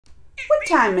What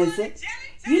time is it?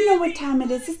 You know what time it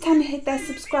is. It's time to hit that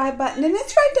subscribe button. And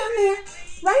it's right down there.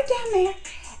 Right down there.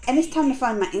 And it's time to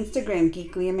find my Instagram,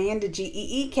 Geekly Amanda,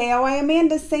 Geekoi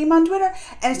Amanda, same on Twitter.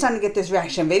 And it's time to get this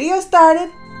reaction video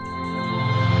started.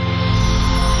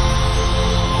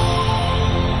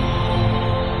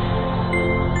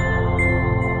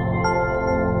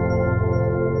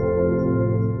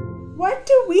 What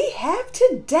do we have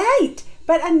today?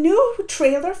 But a new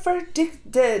trailer for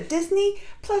the Disney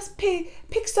plus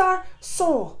Pixar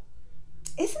Soul.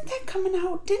 Isn't that coming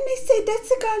out? Didn't they say that's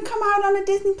going to come out on the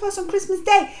Disney Plus on Christmas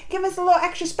Day? Give us a little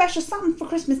extra special something for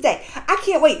Christmas Day. I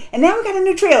can't wait. And now we got a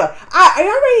new trailer. Are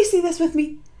y'all ready to see this with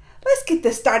me? Let's get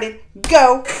this started.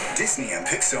 Go. Disney and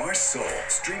Pixar Soul,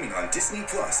 streaming on Disney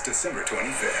Plus December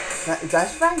 25th.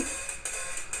 That's right.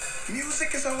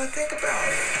 Music is all I think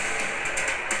about.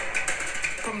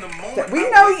 From the moment we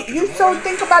know you so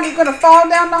think about it, you're going to fall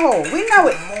down the hole. We know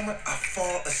it. The moment I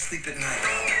fall asleep at night,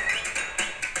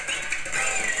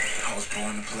 I was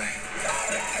born to play.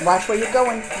 Watch where you're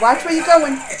going. Watch where you're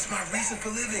going. It's my reason for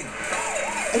living.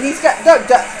 And he's got...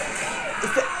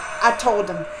 I told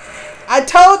him. I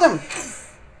told him.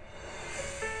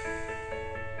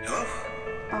 Hello?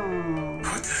 Oh,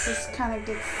 this kind of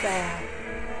gets sad.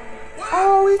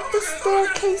 Oh, it's the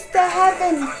staircase to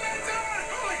heaven.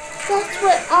 That's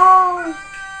what, oh.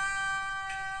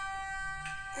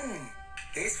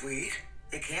 Hey, sweet.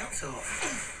 The council.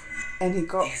 And he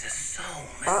goes, There's a soul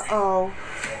missing. uh-oh.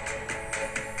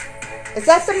 Is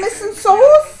that the missing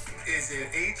souls? Is it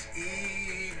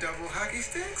H-E double hockey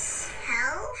sticks?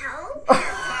 Help?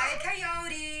 Hi,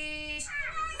 coyotes.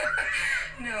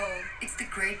 No, it's the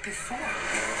great before.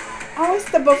 Oh, it's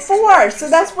the before. So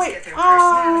that's what,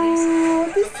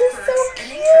 oh, this is so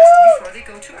cute. Before they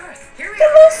go to Earth. The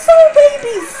little soul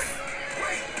babies.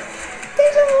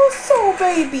 They're the little soul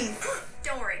babies.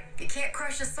 Don't worry, you can't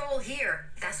crush a soul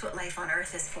here. That's what life on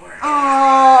Earth is for.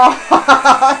 Oh,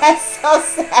 that's so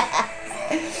sad.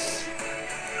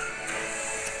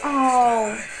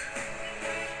 Oh.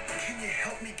 Can you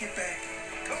help me get back?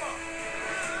 Come on.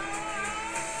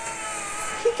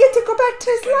 He get to go back to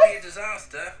his life? Be a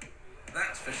disaster.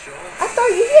 That's for sure. I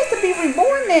thought he has to be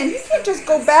reborn then. He can't just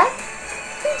go back.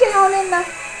 He down in the...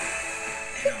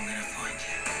 And I'm gonna find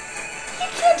you. He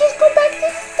can't just go back to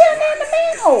down there in the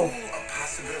manhole. Full of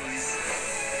possibilities.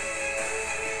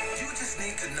 You just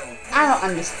need to know. I don't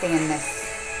understand this.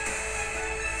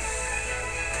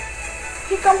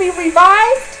 He gonna be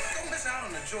revived? Don't miss out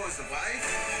on the joys of life.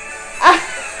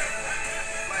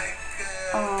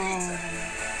 Oh. Pizza.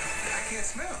 I can't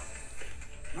smell.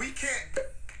 We can't.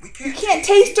 You can't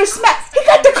taste or smell. He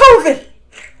got the COVID.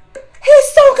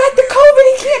 His soul got the COVID.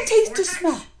 He can't taste or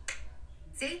smell.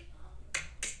 See?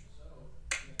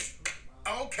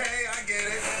 Okay, I get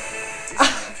it.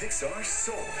 Pixar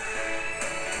Soul.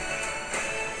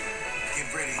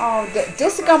 Get ready. Oh,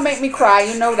 this is gonna make me cry.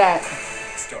 You know that.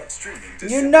 Start streaming.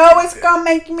 You know it's gonna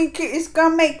make me. It's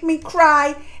gonna make me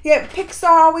cry. Yeah, Pixar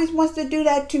always wants to do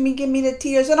that to me. Give me the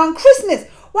tears. And on Christmas,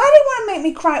 why do you want to make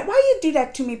me cry? Why you do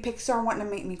that to me, Pixar? Wanting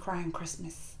to make me cry on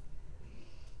Christmas?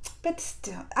 But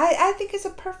still, I think it's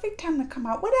a perfect time to come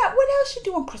out. What else you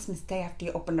do on Christmas Day after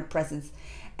you open the presents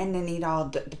and then eat all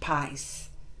the pies?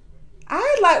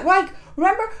 I like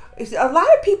remember a lot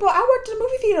of people. I worked in the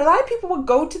movie theater. A lot of people would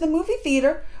go to the movie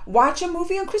theater, watch a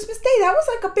movie on Christmas Day. That was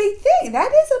like a big thing.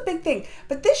 That is a big thing.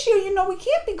 But this year, you know, we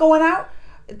can't be going out.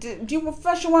 Do you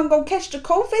first want to go catch the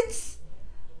COVIDs?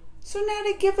 So now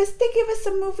they give us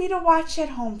a movie to watch at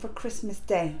home for Christmas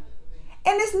Day.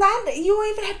 And it's not, you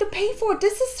don't even have to pay for it.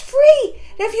 This is free.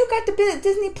 If you got the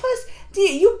Disney Plus,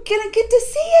 you're going to get to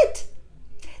see it.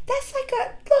 That's like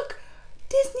look,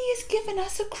 Disney is giving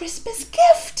us a Christmas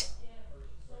gift.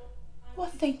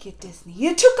 Well, thank you, Disney.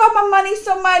 You took all my money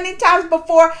so many times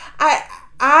before.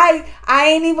 I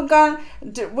ain't even gonna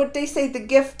do what they say, the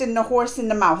gift and the horse in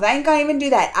the mouth. I ain't gonna even do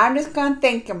that. I'm just gonna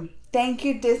thank them. Thank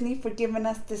you, Disney, for giving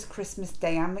us this Christmas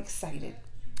Day. I'm excited.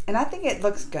 And I think it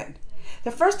looks good.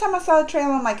 The first time I saw the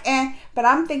trailer, I'm like, but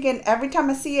I'm thinking every time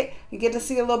I see it, you get to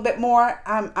see a little bit more.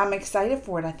 I'm excited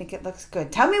for it. I think it looks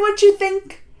good. Tell me what you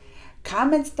think.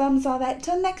 Comments, thumbs, all that.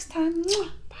 Till next time.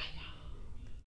 Mwah.